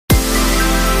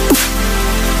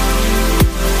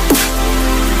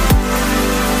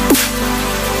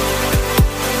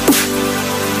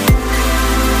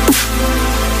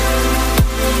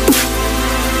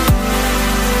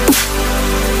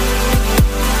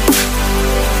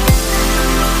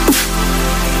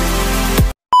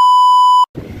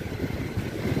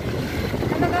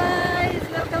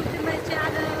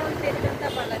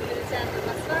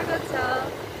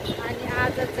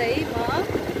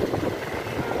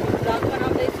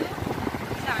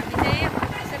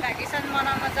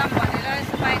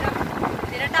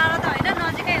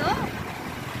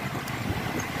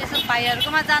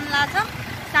बाटोमा जान लाग्छ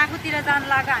साकुतिर जान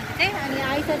लाग्यो हामी चाहिँ अनि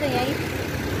आइसक्यो यहीँ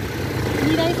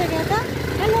मिलाइसक्यो त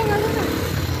हेलो हेलो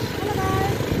हेलो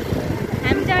बाई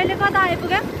हामी चाहिँ अहिले कता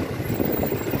आइपुग्यौँ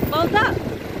बौद्ध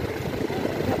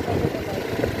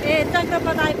ए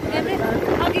चक्रपथ आइपुग्यौँ रे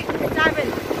अघि चाबेल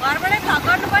घरबाटै भ्लग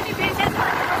गर्नु पनि बिर्सेछ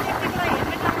त्यतिखेर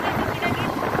हेलमेट लाउँदैछु किनकि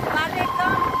बाटो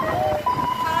एकदम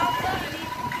खराब छ अनि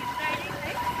राइडिङ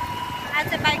है आज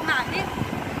चाहिँ बाइकमा हामी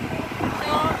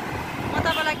सो म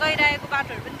तपाईँलाई गइरहेको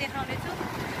बाटोहरू पनि देखाउने छु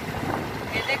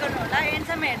हेर्दै गर्नु होला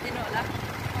एन्डसम्म हेरिदिनु होला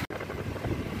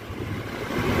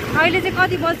अहिले चाहिँ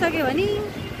कति बजिसक्यो भने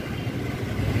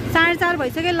 4:30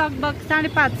 भइसक्यो लगभग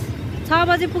 5:30 6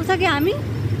 बजे पुग्छ कि हामी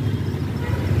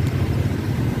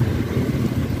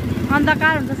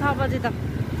अन्धकार हुन्छ 6 बजे त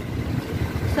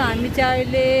सो हामी चाहिँ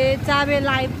अहिले चाबेल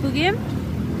आइपुग्यौँ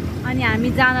अनि हामी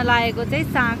जान लागेको चाहिँ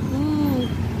साकु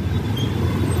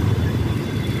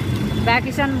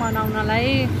भ्याकेसन मनाउनलाई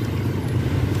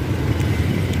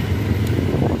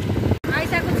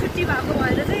आइसाको छुट्टी भएको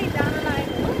भएर चाहिँ जान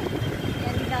लागेको हो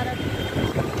यहाँनिर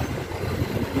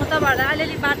म तपाईँहरूलाई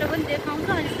अलिअलि बाटो पनि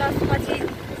देखाउँछु अनि प्लस पछि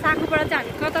साकुबाट चाहिँ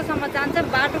हामी कतासम्म जान्छ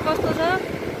बाटो कस्तो छ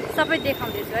सबै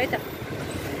देखाउँदैछु है त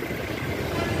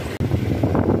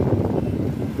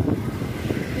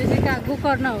यो चाहिँ कहाँ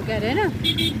गोकर्ण हो क्या अरे होइन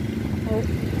हो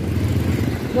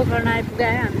गोकर्ण आइपुग्यो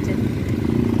है हामी चाहिँ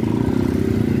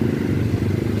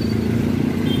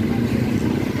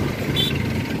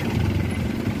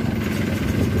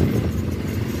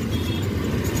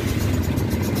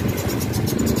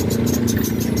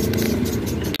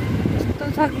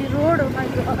कि रोड हो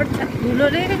धुलो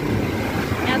रे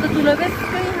यहाँ त धुलो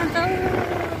बेसकै खान्छ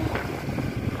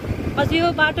अझै यो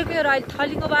बाटोको यो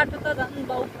थलीको बाटो त झन्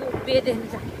बाउको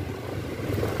बेदेखिन्छ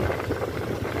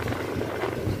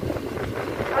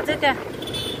अझै त्यहाँ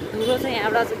धुलो छ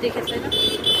यहाँबाट चाहिँ देखेको छैन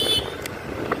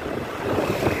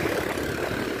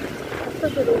कस्तो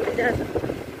धुलो उठिरहेछ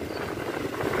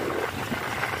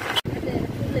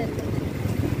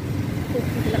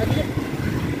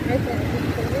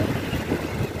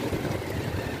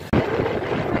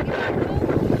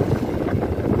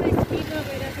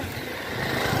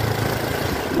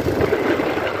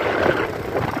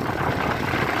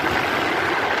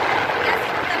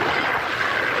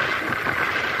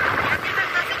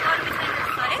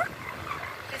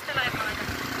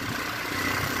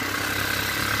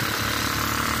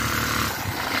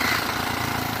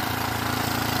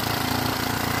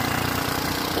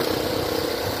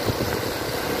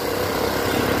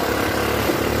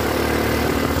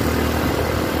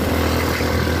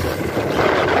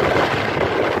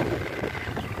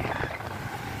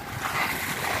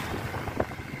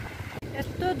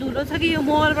धुलो छ कि यो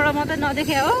मोबाइलबाट मात्रै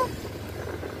नदेखे हो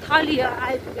थली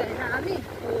आइपुग्यो होइन हामी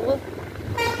हो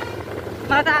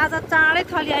मलाई त आज चाँडै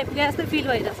थली आइपुग्यो जस्तो फिल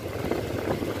भइरहेछ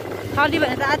थली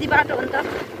भने त आधी बाटो हो नि त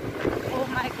ओ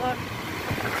माई गड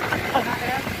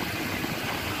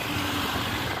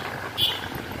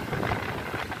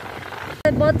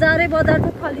बजारै बजार छ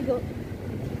थलीको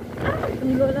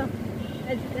धुलो र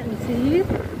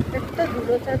यस्तो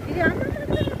धुलो छ कि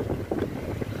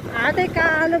हातै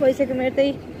कालो भइसक्यो मेरो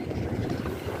त्यही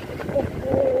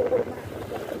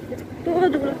यस्तो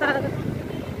धुलो कालो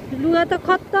लुगा त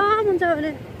खत्तम हुन्छ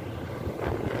भने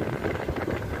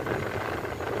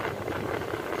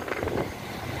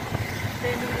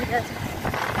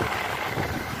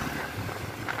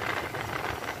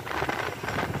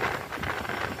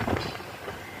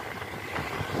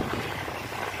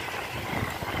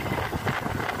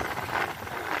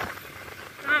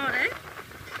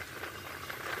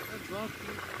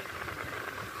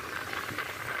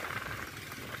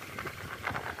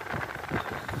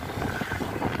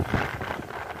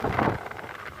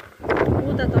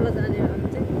उता तल जाने हो हामी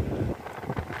चाहिँ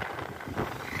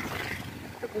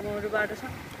घुमाउनु बाटो छ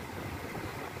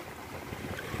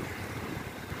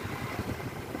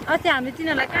अस्ति हामीले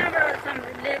तिनीहरूलाई कहाँबाट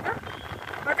लिएको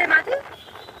कतै माथि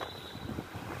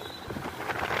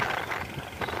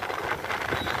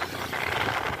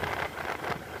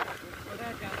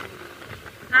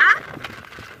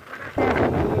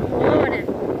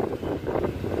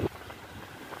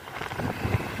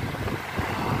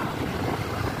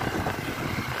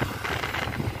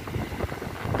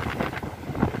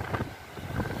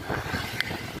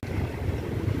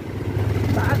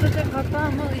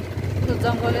खत्तम हो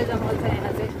जङ्गलै जङ्गल छ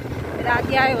यहाँ चाहिँ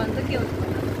राति आयो भने त के हुन्छ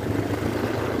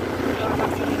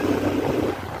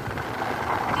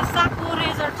साकु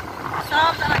रिजोर्ट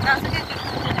सबजना जान्छ कि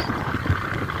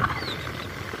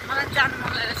मलाई जानु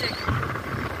मन लागेको छ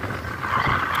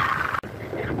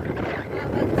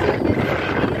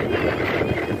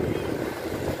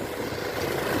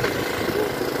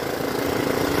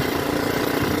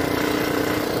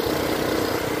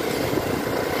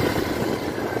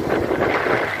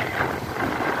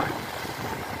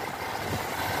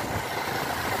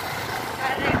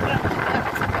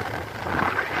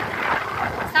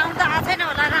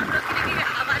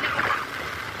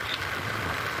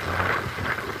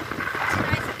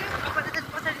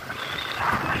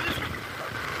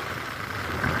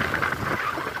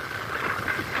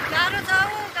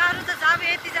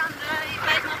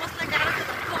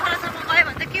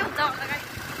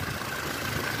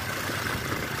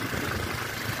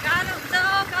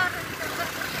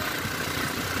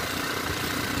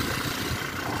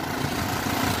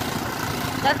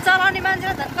झन् चलाउने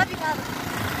मान्छेलाई झन् कति साह्रो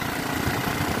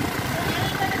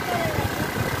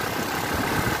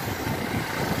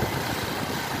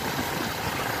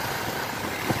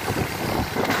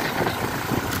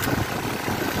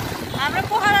हाम्रो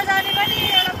पोखरा जाने पनि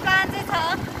एउटा प्लान चाहिँ छ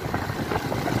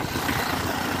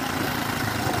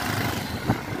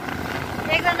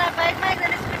एकजना बाइकमा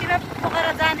एकजना स्कुटीमा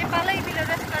पोखरा जाने पालै बिलो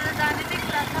रेस्ट गरेर जाने चाहिँ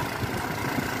कुरा छ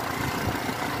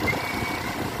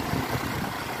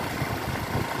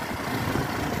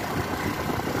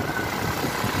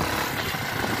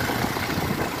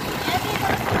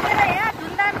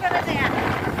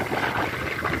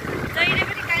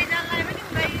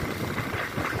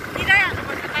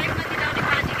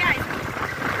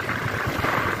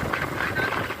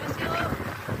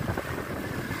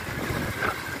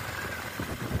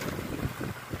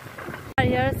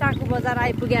साखु बजार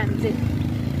आइपुग्यो हामी चाहिँ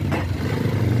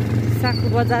साखु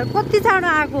बजार कति चाँडो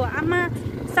आएको आमा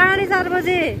 4:30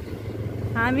 बजे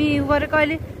हामी उ गरेको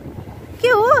अहिले के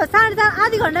हो 4:30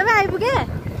 आधी घन्टामै आइपुगे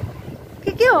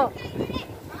के हो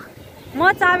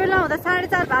म चाबेलमा हुँदा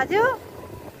 4:30 बाज्यो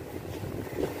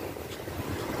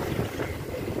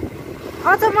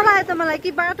अझ मलाई त मलाई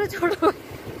कि बाटो छोडो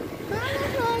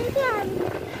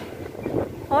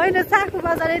होइन साखु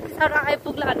बजार यति साह्रो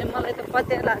आइपुग्ला भने मलाई त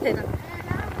पत्ता लाग्दैन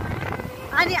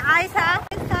अनि आइस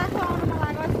साखु आउनु मन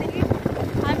लागेको अस्ति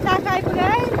हामी साखु आइपुग्यो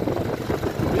है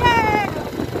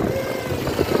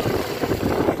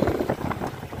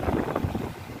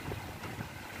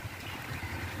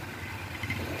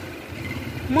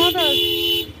म त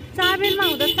चाबेलमा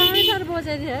हुँदा 4:30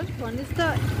 बजे थियो भनेपछि त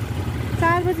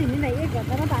 4 बजी हिँड्ने 1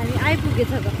 घन्टामा त हामी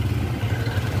आइपुगेछ त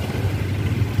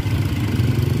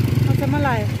अचम्म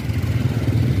लाग्यो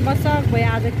म सक भयो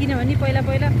आज किनभने पहिला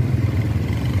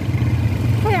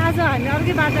खोइ आज हामी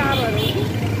अर्कै बाटो आएको हो कि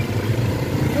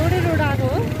लोडे रोड आएको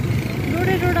हो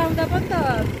लोडे रोड आउँदा पनि त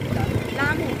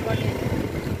लामो हुनुपर्ने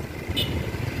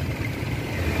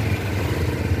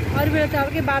अरू बेला त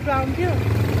अर्कै बाटो आउँथ्यो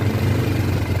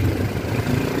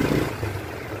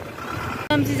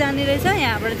कम्ती जाने रहेछ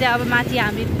यहाँबाट चाहिँ अब माथि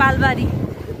हामी पालबारी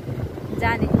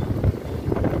जाने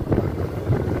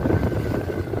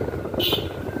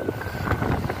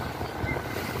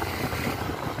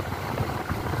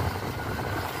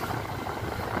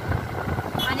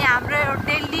हाम्रो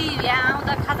डेली यहाँ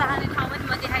आउँदा खाजा खाने ठाउँ पनि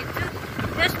म देखाएको छु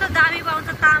त्यस्तो दामी पाउँछ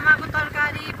तामाको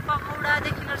तरकारी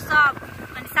पकौडादेखि सब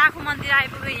अनि साखु मन्दिर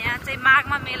आइपुग्यो यहाँ चाहिँ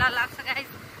माघमा मेला लाग्छ गाइस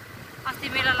अस्ति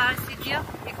मेला लागेर सिद्धियो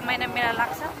 1 महिना मेला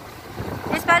लाग्छ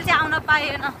यसपालि चाहिँ आउन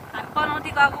पाएन हामी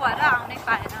पनौती गएको भएर आउनै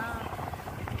पाएन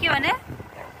के भने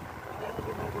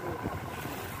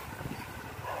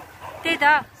त्यही त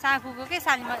साखुको के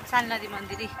साली नदी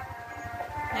मन्दिर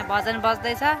यहाँ भजन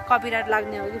बज्दैछ कपिराइट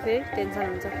लाग्ने हो कि फेरि टेन्सन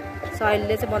हुन्छ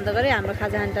सहेलीले चाहिँ बन्द गरे हाम्रो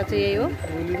खाजा खान्टा चाहिँ यही हो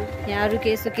यहाँ अरू के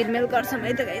यसो किनमेल गर्छौँ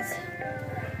है त गाइस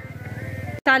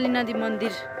साली नदी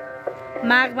मन्दिर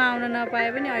माघमा आउन नपाए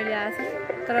पनि अहिले आएछ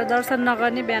तर दर्शन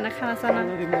नगर्ने बिहान खानासाना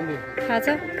खान्छ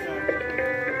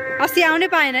अस्ति आउनै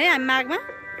पाएन है हामी माघमा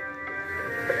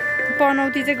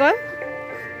पनौती चाहिँ गयो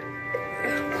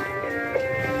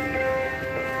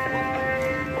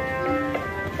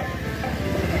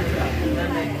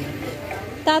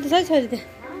तातो छ छोरी त्यहाँ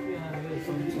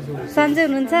सन्चै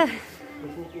हुनुहुन्छ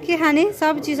के खाने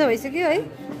सब चिसो भइसक्यो है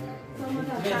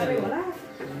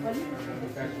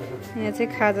यहाँ चाहिँ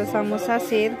खाजा समोसा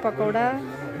सेल पकौडा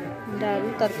अन्डाहरू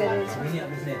तरकारीहरू छ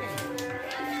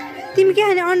तिमी के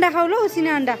खाने अन्डा खाऊ ल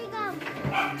उसिने अन्डा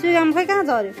चुगामा खै कहाँ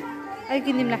झऱ्यो अहिले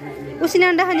किनिदिउँला उसिने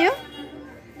अन्डा खाने हो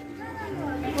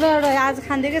एउटा आज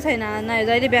खाँदैकै छैन नयाँ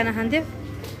जहिले बिहान खान्थ्यो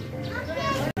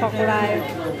पकौडा आयो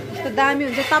यस्तो दामी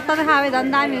हुन्छ तत्ता त खाए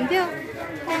झन् दामी हुन्थ्यो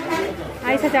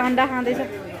आइस चाहिँ अन्डा खाँदैछ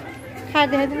खाएर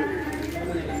देखाइदिनु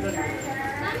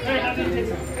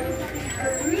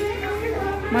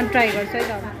म ट्राई गर्छु है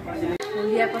त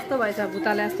लिया कस्तो भएछ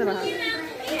भुताले जस्तो भएको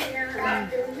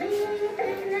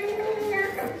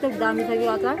कस्तो दामी छ कि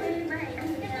अचार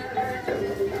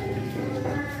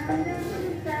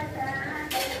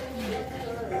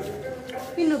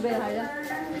किन्नु बेला खाएर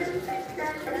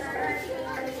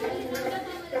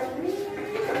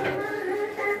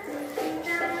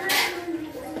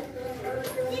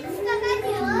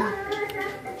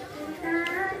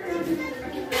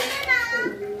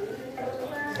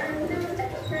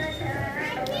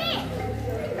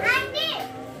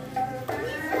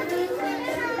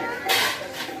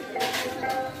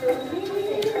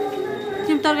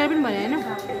तरकारी पनि भने होइन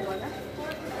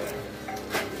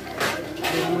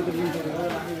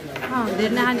धेरै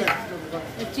नखाने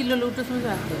चिल्लो लुटो सुन्छ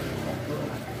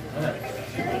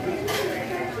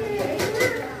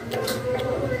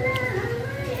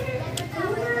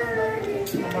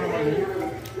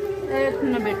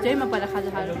न भेट्छु है म पहिला खाजा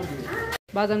खाएर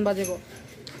भजन बजेको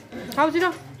खाउँछु र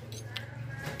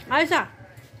आइसा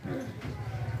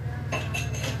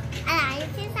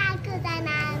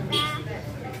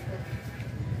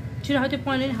छिटो त्यो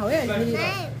पनिर खाऊ है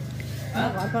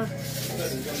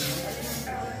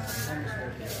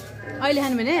अहिले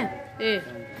खानु भने ए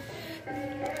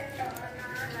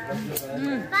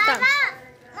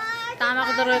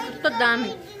तामाको तर कस्तो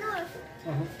दामी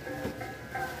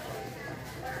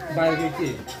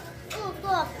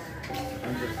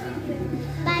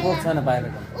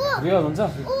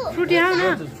फ्रुटी आऊ न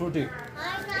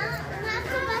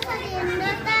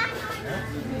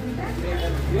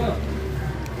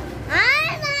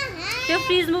त्यो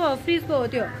फ्रिजको हो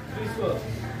त्यो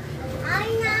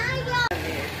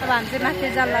अब हामी चाहिँ माथि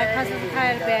जललाई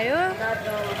खाएर भ्यायो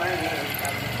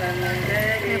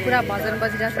पुरा भजन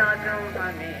बजिरहेछ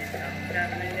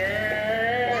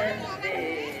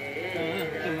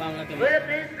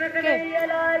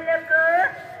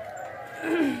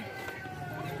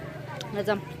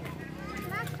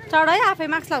चढ है आफै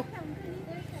मास्क लाऊ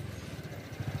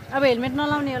अब हेलमेट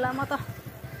नलाउने होला म त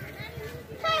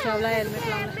छेउलाई हेलमेट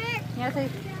लाउनु यहाँ चाहिँ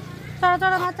चढ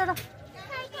चढ माथि चढ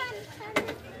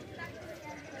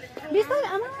बिस्तारै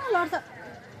आमा लड्छ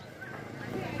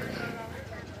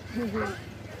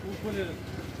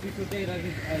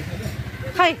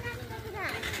खै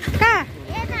कहाँ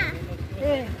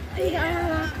ए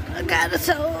गाह्रो छ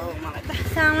हौ मलाई त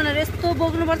सामानहरू यस्तो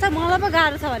बोक्नुपर्छ मलाई पो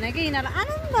गाह्रो छ भने कि यिनीहरूलाई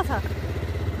आनन्द छ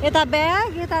यता ब्याग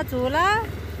यता झोला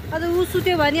अझ ऊ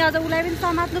सुत्यो भने अझ उसलाई पनि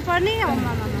समात्नु पर्ने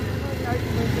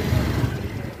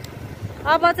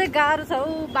अब चाहिँ गाह्रो छ हौ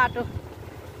बाटो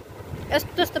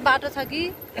यस्तो यस्तो बाटो छ कि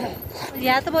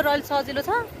यहाँ त बरु अलिक सजिलो छ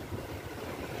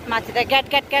माथि त get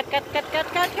get get get get get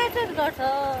get get गर्छ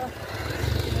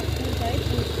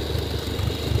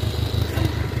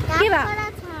के भा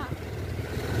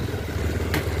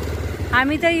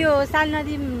हामी चाहिँ यो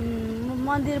सालनदी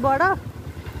मन्दिरबाट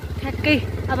ठ्याक्कै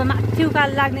अब माथि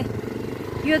उकालो लाग्ने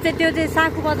यो चाहिँ त्यो चाहिँ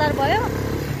साँखु बजार भयो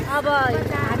अब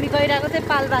हामी गइरहेको चाहिँ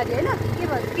पालबारी होइन के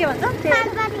भन्छ त्यो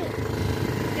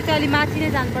चाहिँ अलि माथि नै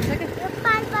जानुपर्छ क्या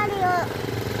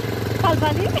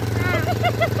पालबारी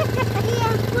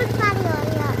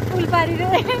फुलबारी रे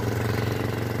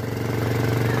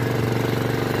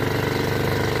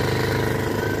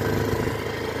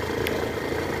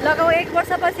लगाऊ 1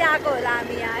 वर्षपछि आएको होला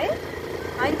हामी यहाँ है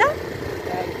होइन त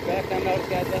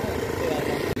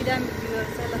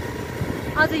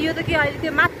अझ यो त के अहिले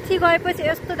त्यो माथि गएपछि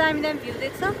यस्तो दामी दामी भ्यू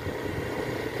देख्छ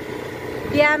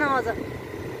बिहान अझ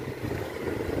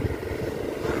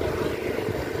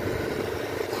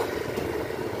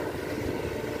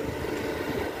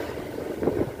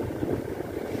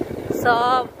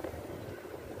सब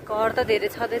घर त धेरै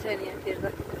छँदै छैन यहाँतिर त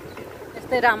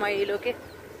यस्तै रमाइलो के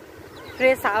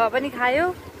फ्रेस हावा पनि खायो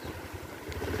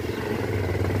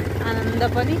आनन्द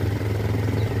पनि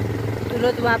ठुलो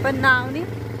धुवा पनि नआउने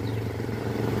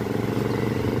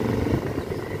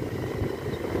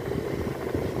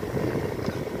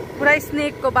पुरा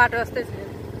स्नेकको बाटो जस्तै छ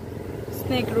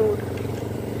स्नेक रोड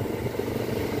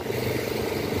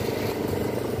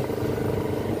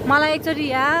मलाई एकचोटि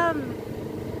यहाँ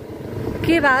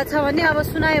के भएको छ भने अब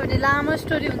सुनायो भने लामो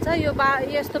स्टोरी हुन्छ यो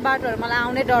यस्तो बाटोहरू मलाई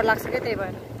आउनै डर लाग्छ क्या त्यही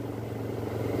भएर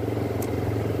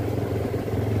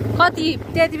कति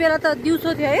त्यति बेला त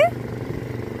दिउँसो थियो है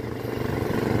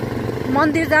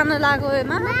मन्दिर जान लाग्यो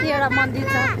माथि एउटा मन्दिर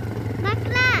छ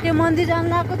त्यो मन्दिर जान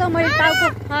लाग्यो त मैले टाउको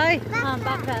है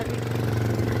बाख्राहरू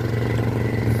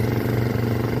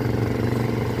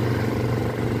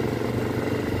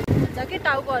हुन्छ कि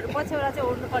टाउकोहरू पछ्यौरा चाहिँ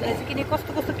ओढ्नु पर्ने चाहिँ किनकि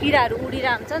कस्तो कस्तो किराहरू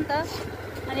उडिरहेको हुन्छ नि त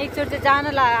अनि एकचोटि चाहिँ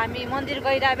जान हामी मन्दिर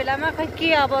गइरहेको बेलामा खै के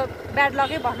अब ब्याड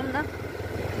लगै भनौँ न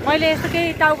मैले यस्तो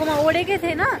केही टाउकोमा ओढेकै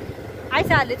थिएन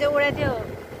आइसाहरूले चाहिँ ओढाएको थियो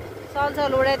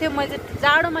सल ओढाएको थियो मैले चाहिँ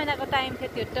जाडो महिनाको टाइम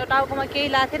थियो त्यो टाउकोमा केही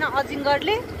लगाएको थिएन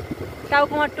अजिङ्गरले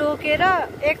टाउकोमा टोकेर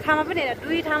एक ठाउँमा पनि होइन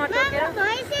 2 ठाउँमा टोकेर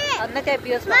भन्दा त्यहाँ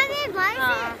बिहोस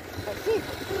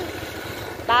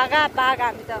भागा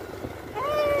हामी त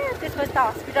त्यसपछि त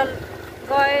हस्पिटल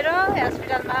गएर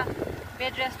हस्पिटलमा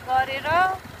बेड रेस्ट गरेर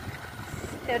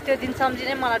त्यो दिन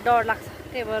सम्झिनै मलाई डर लाग्छ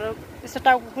त्यही भएर त्यस्तो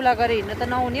टाउको खुला गरेर हिँड्नु त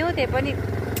नहुने हो त्यही पनि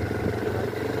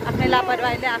आफ्नै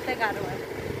लापरवाहीले आफै गाह्रो भयो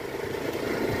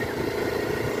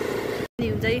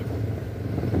हुन्छ है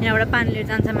यहाँबाट पानी लिएर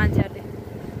जान्छ मान्छेहरूले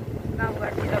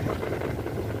गाउँघरतिरको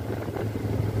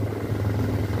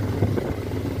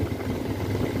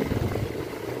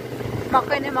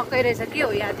मकै नै मकै रहेछ के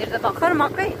हो यहाँतिर त भर्खर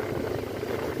मकै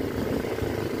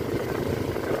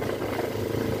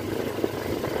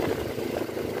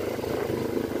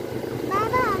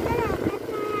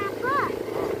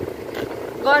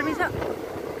गर्मी छ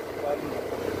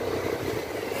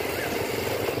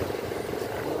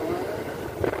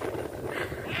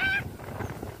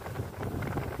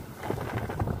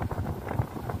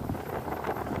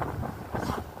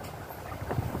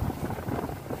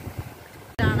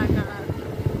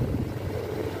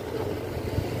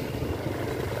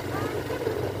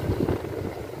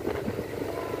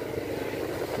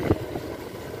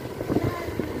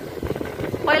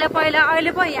पहिला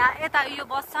अहिले पो यहाँ यता यो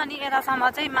बस छ नि यतासम्म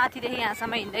चाहिँ माथिदेखि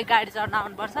यहाँसम्म हिँड्दै गाडी चढ्न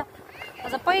आउनुपर्छ।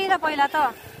 अझ पहिला त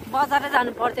बजारै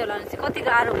जानु पर्थ्यो होला भने चाहिँ कति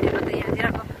गाह्रो हुने त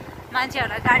यहाँतिरको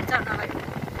मान्छेहरूलाई गाडी चढ्नलाई।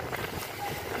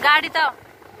 गाडी त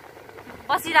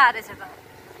बसिरहेको रहेछ त।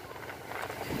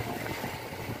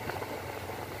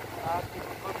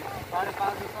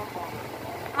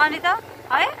 अनि त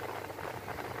है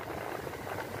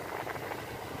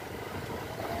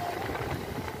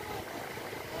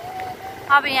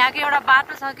अब यहाँको एउटा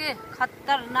बाटो छ कि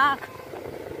खतरनाक।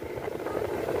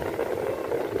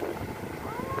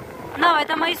 नभए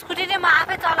त म स्कुटी नै म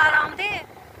आफै चलाएर आउँथेँ।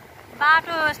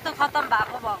 बाटो यस्तो खतम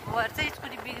भएको भएर चाहिँ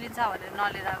स्कुटी बिग्रिन्छ भनेर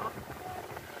नलिएर आएको।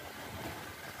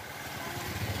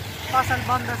 पसल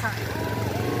बन्द छ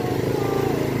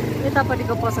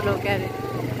यतापट्टिको पसल हो क्या अरे।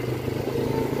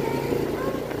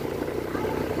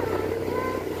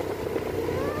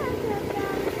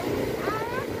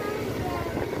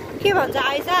 के भन्छ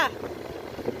आइसा?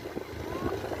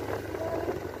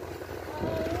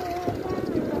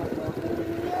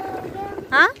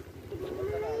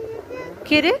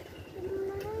 के रे?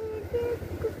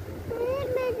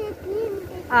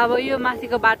 अब यो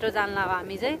माथिको बाटो जान्ला अब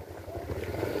हामी चाहिँ।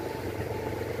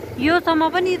 योसम्म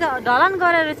पनि त ढलान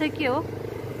गरेर चाहिँ के हो?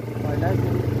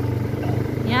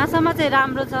 यहाँसम्म चाहिँ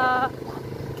राम्रो छ।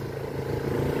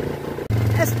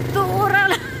 यस्तो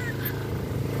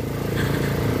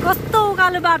कस्तो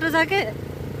उकालो बाटो छ के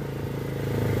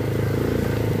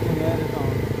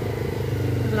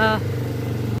ल।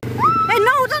 ए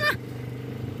नउठ न,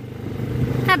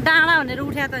 कहाँ डाँडा भनेर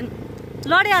उठ्या त नि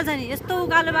लडिहाल्छ नि। यस्तो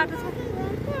उकालो बाटो छ।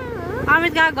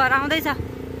 अमित कहाँ घर आउँदैछ।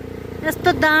 यस्तो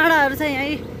डाँडाहरू छ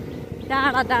यहीँ।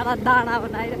 डाँडा डाँडा डाँडा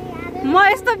बनाएर म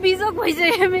यस्तो बिजोक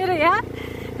भइसक्यो। मेरो यहाँ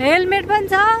हेलमेट पनि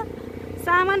छ,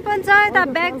 सामान पनि छ, यता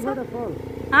ब्याग छ।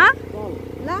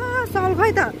 ला सल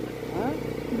खै त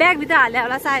ब्यागभित्र हाल्यो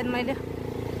होला सायद मैले।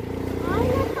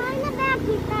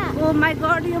 ओ माई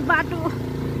गड यो बाटो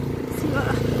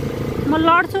म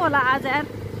लड्छु होला आज यार।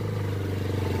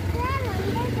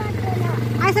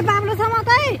 आइस बाब्लोसम्म त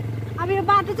है। अब यो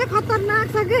बाटो चाहिँ खतरनाक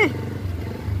छ कि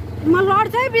म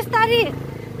लड्छु है बिस्तारी।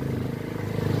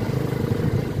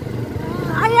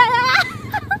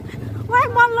 ओइ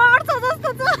म लड्छ जस्तो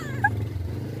छ।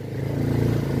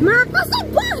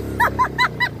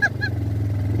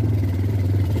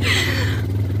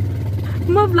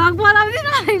 म भ्लग बनाउँदिन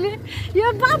अहिले। यो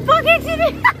बाबा एकछिन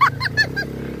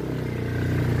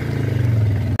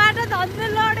बाटो धन्दै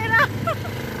लडेर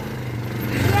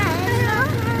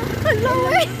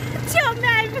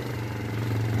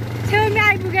छेउमै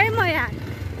आइपुगेँ म यहाँ।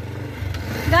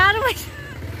 गाह्रो भइस।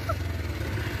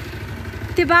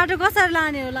 त्यो बाटो कसरी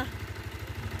लाने होला?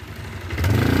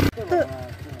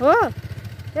 हो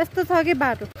यस्तो छ कि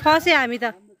बाटो। फस्यो हामी त।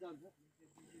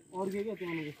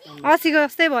 अस्तिको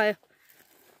जस्तै भयो।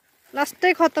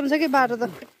 लास्टै खत्तम छ कि बाटो त।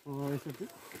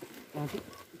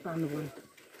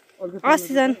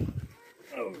 अस्ति झन्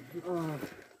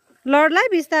लड्ला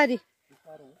बिस्तारी।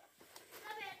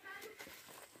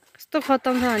 कस्तो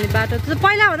खत्तम छ भने बाटो त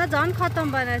पहिलाभन्दा झन् खत्तम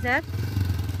भएछ यार।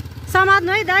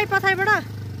 समात्नु है दाइ पछाडिबाट।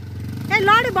 ए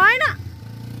लड्यो भएन।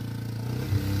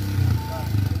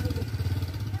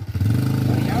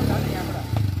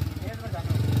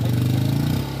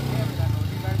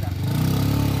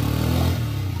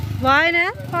 भएन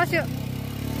फस्यो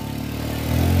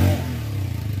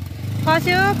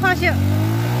फस्यो फस्यो।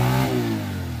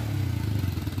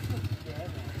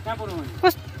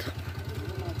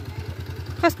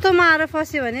 कस्तो मारो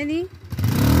फस्यो भने नि।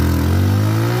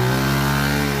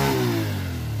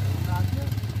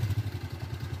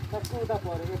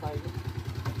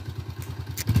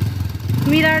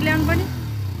 मिरर ल्याउनु पनि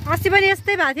अस्ति पनि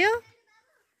यस्तै भएको थियो।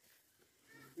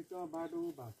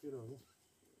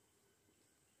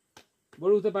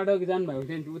 बरु उता बाटो जानु भएको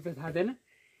थियो उता थाहा थिएन।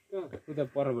 उता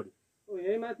परपट्टि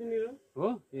यही माथिनिर हो।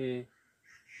 ए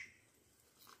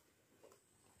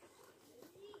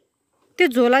त्यो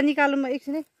झोला निकाल्नु म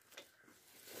एकछिनै।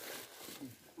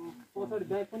 पछाडि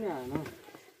ब्याग पनि आएन।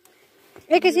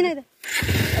 एकैछिन है त।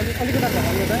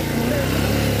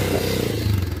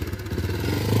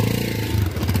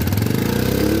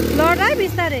 लड है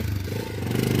बिस्तारै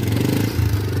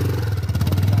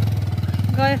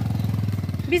गयो।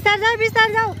 बिस्तार जाऊ बिस्तार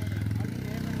जाऊ।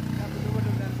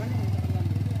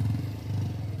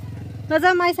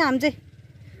 नजाऊ माइस हामी चाहिँ।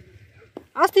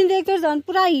 अस्ति एकचोटि झन्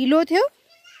पुरा हिलो थियो।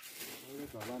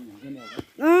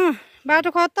 बाटो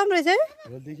खत्तम रहेछ है।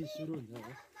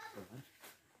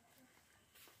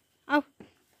 आऊ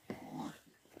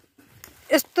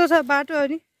यस्तो छ बाटो।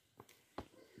 अनि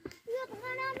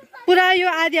पुरा यो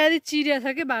आधी आधी चिरिया छ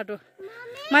कि बाटो।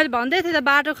 मैले भन्दै थिएँ त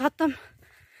बाटो खत्तम।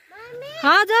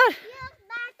 हजुर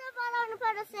बाटो बनाउनु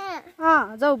पर्छ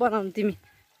जाऊ बनाउनु तिमी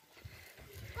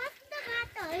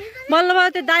बल्ल बल्ल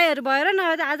त्यो दाईहरू भएर न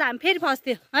आज हामी फेरि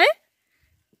फस्थ्यो है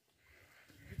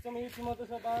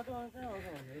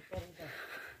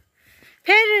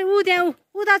फेरि त्यहाँ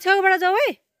उता छेउबाट जाऊ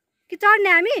है कि चढ्ने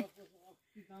हामी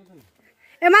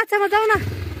ए माछामा जाऊ न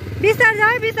बिस्तारै जाऊ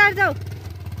है बिस्तारै जाऊ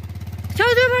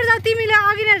छेउछेउबाट जाऊ तिमीले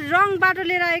अघि नै रङ बाटो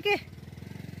लिएर आयो के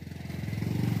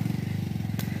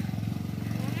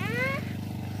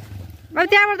अब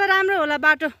त्यहाँबाट त राम्रो होला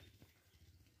बाटो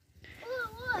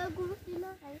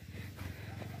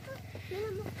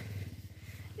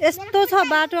यस्तो छ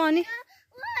बाटो अनि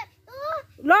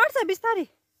लड्छ बिस्तारै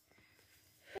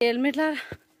हेलमेट लाएर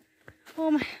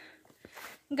ओमा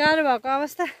गाह्रो भएको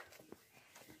अवस्था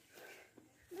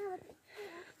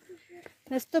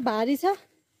यस्तो भारी छ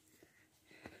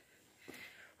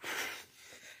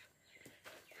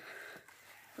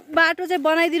बाटो चाहिँ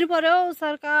बनाइदिनु पर्यो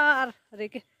सरकार अरे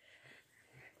के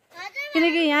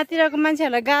किनकि यहाँतिरको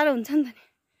मान्छेहरूलाई गाह्रो हुन्छ नि त नि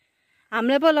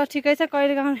हामीलाई पो ल ठिकै छ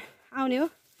कहिले आउने हो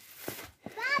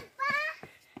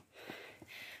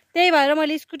त्यही भएर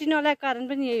मैले स्कुटी नल्याएको कारण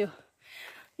पनि यही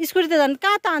हो स्कुटी त झन्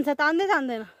कहाँ तान्छ तान्दै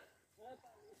तान्दैन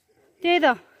त्यही त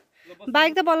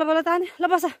बाइक त बल्ल बल्ल ताने ल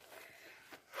बस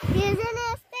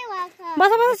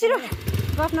बस बस छिटो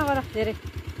गफ नगर धेरै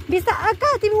बिस्तारै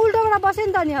कहाँ तिमी उल्टोबाट बस्यो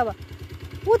नि त नि अब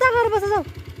उता गएर बस जाऊ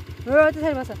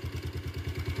त्यसरी बस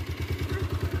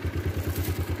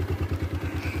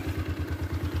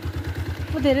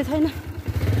धेरै छैन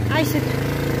आइसक्यो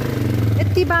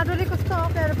यति बाटोले कस्तो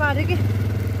अप्ठ्यारो पार्यो कि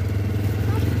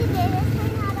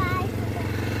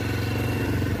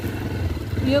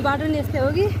यो बाटो नि यस्तै हो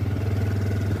कि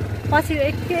पछि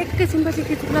एकैछिन पछि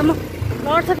खिच्नुमा म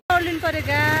लड्छ लिनु पर्यो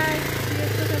गाई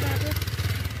यस्तो छ बाटो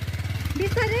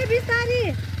बिस्तारै बिस्तारै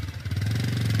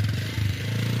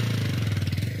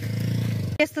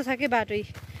यस्तो छ कि बाटो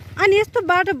अनि यस्तो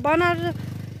बाटो बनाएर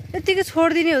यत्तिकै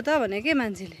छोडिदिने हो त भने के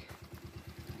मान्छेले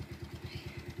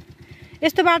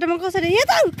यस्तो बाटोमा कसरी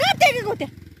यता कहाँ टेकेको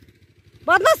त्यहाँ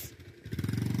बदमास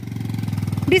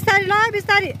बिस्तारै ल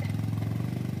बिस्तारै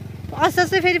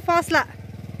अस्ति फेरि फस्ला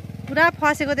पुरा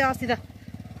फसेको थियो अस्ति त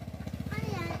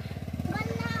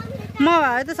म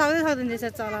भए त सक्दैन रहेछ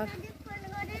चलाएर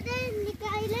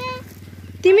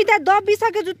तिमी त्यहाँ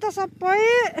दबिसक्यो जुत्ता सबै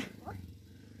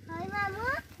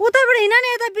उताबाट हिँड नि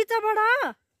यता बिचबाट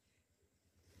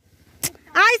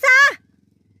आइस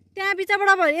त्यहाँ बिचबाट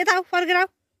भयो यता फर्केर आऊ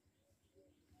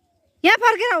यहाँ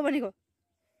फर्केर आऊ भनेको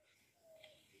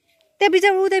त्यहाँ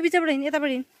बिचबाट उता बिचबाट हिँड यताबाट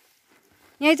हिँड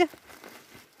यहीँ छ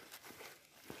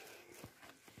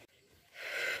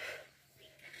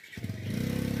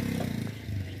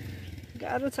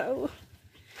गाह्रो छ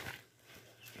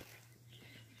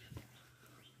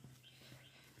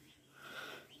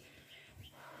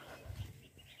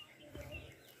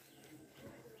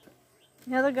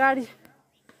यहाँ त गाडी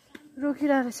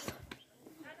रोकिरहेको रहेछ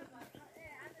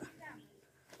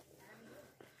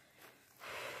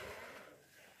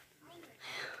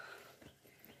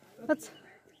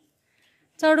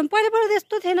चढौँ पहिला पहिला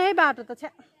त्यस्तो थिएन है बाटो त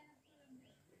छ्या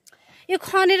यो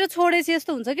खनेर छोडेपछि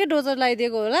यस्तो हुन्छ कि डोजर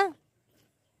लगाइदिएको होला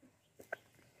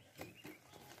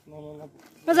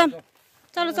जाऊँ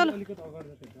चलो चलो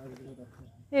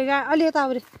ए अलि यता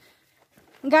अब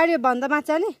गाडी भन्दा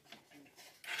माछा नि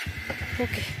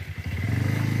ओके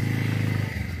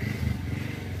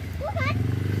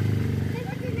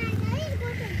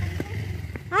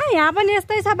यहाँ पनि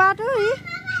यस्तै छ बाटो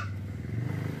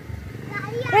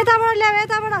यताबाट ल्याऊ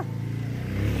यताबाट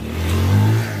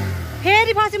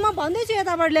फेरि पछि म भन्दैछु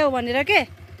यताबाट ल्याऊ भनेर के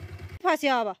पछि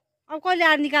अब कहिले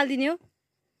आएर निकालिदिने हो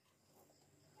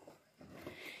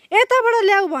यताबाट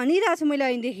ल्याऊ भनिरहेको छु मैले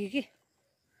अहिलेदेखि कि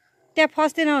त्यहाँ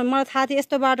फस्दैन भने मलाई थाहा थियो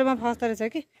यस्तो बाटोमा फस्दो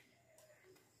रहेछ कि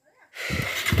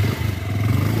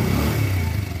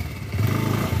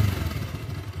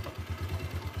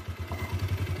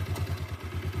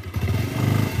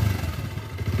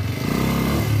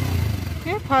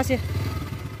ए फस्यो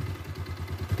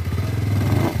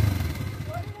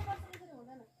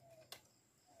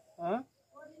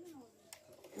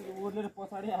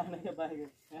पछाडि आउने के बाइक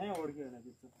यहीँ ओड्क्यो होला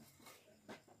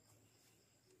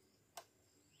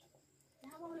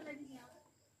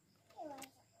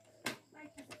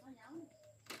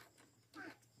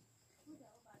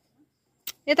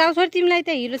यता आऊ छोरी तिमीलाई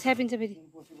त्यहाँ हिरो छ्यापिन्छ फेरि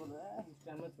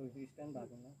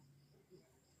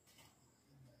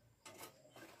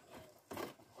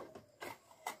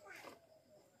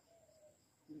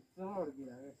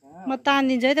म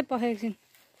तानिदिन्छु है त पछि एकछिन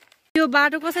यो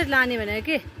बाटो कसरी लाने भने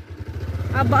के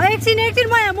अब एकछिन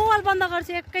म यहाँ मोबाइल बन्द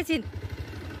गर्छु एकैछिन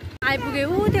आइपुगेँ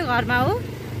ऊ त्यो घरमा हो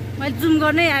मैले जुम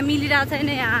गर्नै यहाँ मिलिरहेको छैन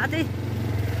यहाँ चाहिँ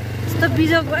यस्तो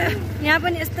बिजोग भयो यहाँ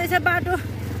पनि यस्तै छ बाटो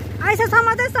आइस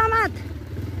समात समात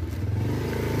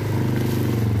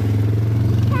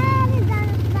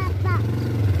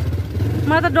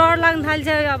मलाई त डर लाग्न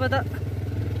थालिसक्यो अब त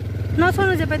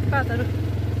नछोड्नु चाहिँ पेटपातहरू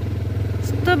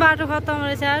यस्तो बाटो खत्तम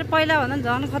रहेछ यार पहिला भन्दा पनि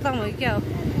झन् खत्तम हो क्या हो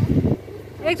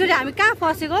एकचोटि हामी कहाँ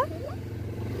फसेको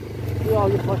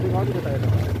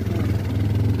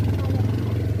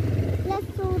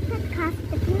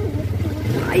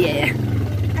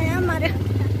आया मार्यो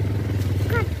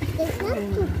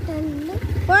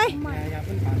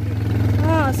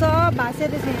सब भाँसे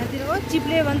रहेछ यहाँतिर हो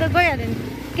चिप्ले भन्दा गइहाल्यो नि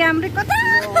क्यामरे कता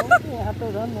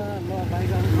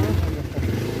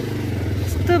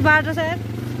यस्तो बाटो छ यार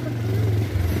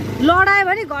लडायो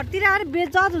भने घरतिर आएर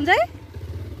बेइज्जत हुन्छ है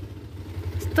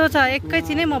यस्तो छ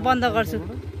एकैछिनै म बन्द गर्छु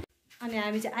अनि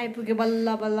हामी चाहिँ आइपुग्यो बल्ल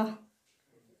बल्ल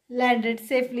ल्यान्डेड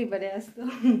सेफली भने जस्तो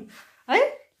है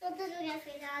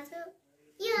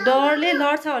डरले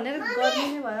लड्छ भनेर गर्नु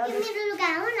नै भयो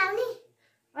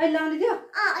अहिले लाउने थियो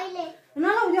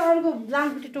नलाउ त्यो अर्को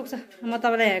लामखुट्टे टोक्छ म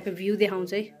तपाईँलाई यहाँको भ्यू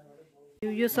देखाउँछु है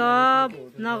यो सब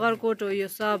नगरकोट हो यो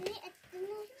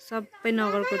सबै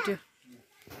नगरकोट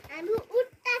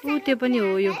हो त्यो पनि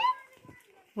हो यो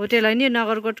होटेल होइन यो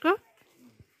नगरकोटको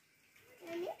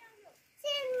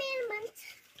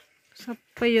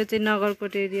सबै यो चाहिँ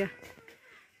नगरकोट एरिया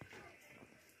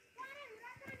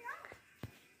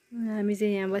हामी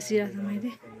चाहिँ यहाँ बसिरहेको छौँ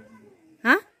अहिले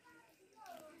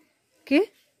के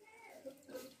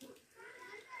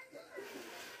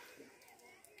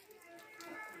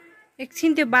एकछिन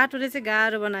त्यो बाटोले चाहिँ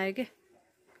गाह्रो बनायो के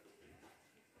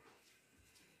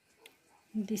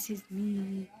दिस इज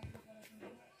मी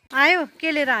आयो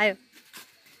के लिएर आयो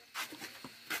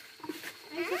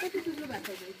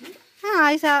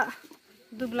आइसा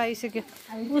दुब्लाइसक्यो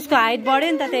उसको हाइट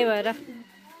बढ्यो नि त त्यही भएर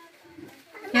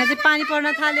यहाँ चाहिँ पानी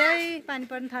पर्न थाल्यो है पानी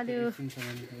पर्न थाल्यो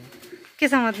के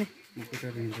समात्ने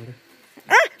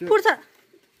पुर्छ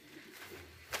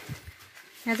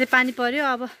यहाँ चाहिँ पानी पर्यो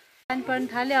अब पानी पर्न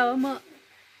थाल्यो अब म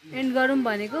एन्ड गरौँ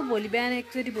भनेको भोलि बिहान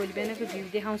एकचोटि भोलि बिहानको भ्यू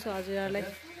देखाउँछु हजुरहरूलाई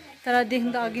तर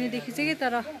देख्नु त अघि नै देखिसक्यो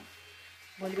तर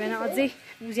भोलि बिहान अझै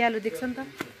उज्यालो देख्छ नि त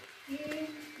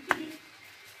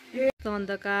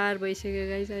अन्धकार भइसक्यो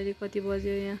गाइस अहिले कति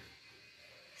बज्यो यहाँ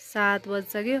 7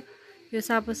 बजिसक्यो यो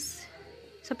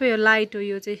सबै यो लाइट हो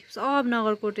यो चाहिँ सब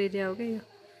नगरकोट एरिया हो क्या यो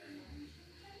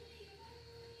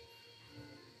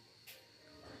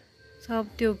सब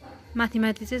त्यो माथि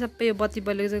माथि चाहिँ सबै यो बत्ती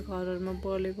बलेको चाहिँ घरहरूमा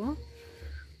बलेको हो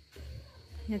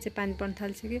यहाँ चाहिँ पानी पर्न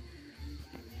थालिसक्यो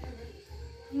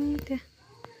त्यहाँ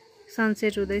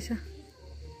सनसेट हुँदैछ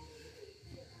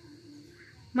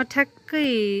म ठ्याक्कै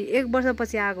 1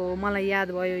 वर्षपछि आएको हो मलाई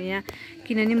याद भयो यहाँ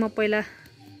किनभने म पहिला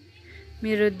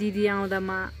मेरो दिदी आउँदा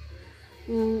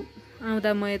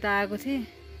म यता आएको थिएँ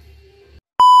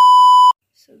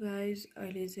सो गाइज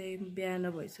अहिले चाहिँ बिहान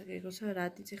भइसकेको छ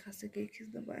राति चाहिँ खासै केही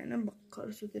खिच्नु भएन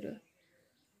भर्खर सुतेर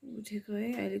उठेको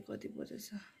है अहिले कति बजेछ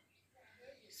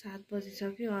 7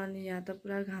 बजिसक्यो अनि यहाँ त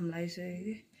पुरा घाम लागिसक्यो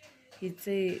कि हिट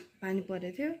चाहिँ पानी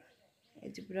परेको थियो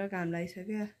अहिले चाहिँ पुरा घाम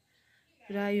लागिसक्यो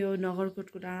पुरा यो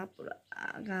नगरकोटको डाँडा पुरा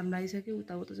घाम लागिसक्यो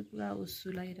उताउता चाहिँ पुरा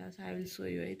हुस्सु लागिरहेको छ अहिले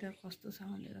सोयो है त कस्तो छ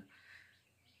भनेर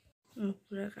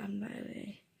पुरा घाम लागेर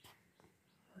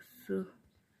हुस्सु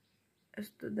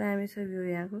यस्तो दामी छ भ्यू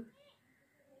यहाँको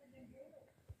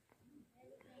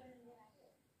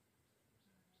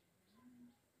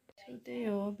त्यही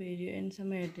हो भिडियो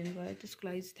एन्डसम्म हेरिदिनु भयो त्यसको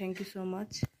लागि चाहिँ थ्याङ्क यू सो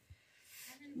मच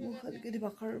मुख अलिकति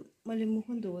भर्खर मैले मुख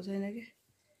पनि धोएको छैन कि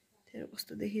तेरो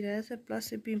कस्तो देखिरहेछ प्लस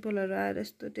चाहिँ पिम्पलहरू आएर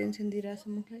यस्तो टेन्सन दिइरहेछ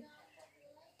मुखलाई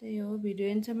त्यही हो भिडियो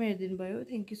एन्डसम्म हेरिदिनु भयो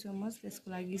थ्याङ्क यू सो मच त्यसको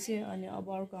लागि चाहिँ अनि अब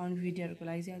अर्को आउने भिडियोहरूको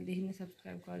लागि चाहिँ अहिलेदेखि नै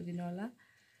सब्सक्राइब गरिदिनु होला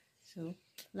सो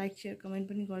लाइक सेयर कमेन्ट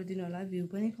पनि गरिदिनु होला भ्यू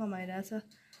पनि कम आइरहेछ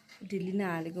ढिली नै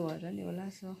हालेको भएर नि होला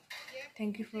so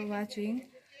thank you for watching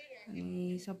अनि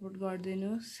सपोर्ट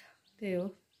गरिदिनुहोस् त्यही हो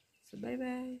सो बाई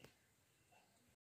बाई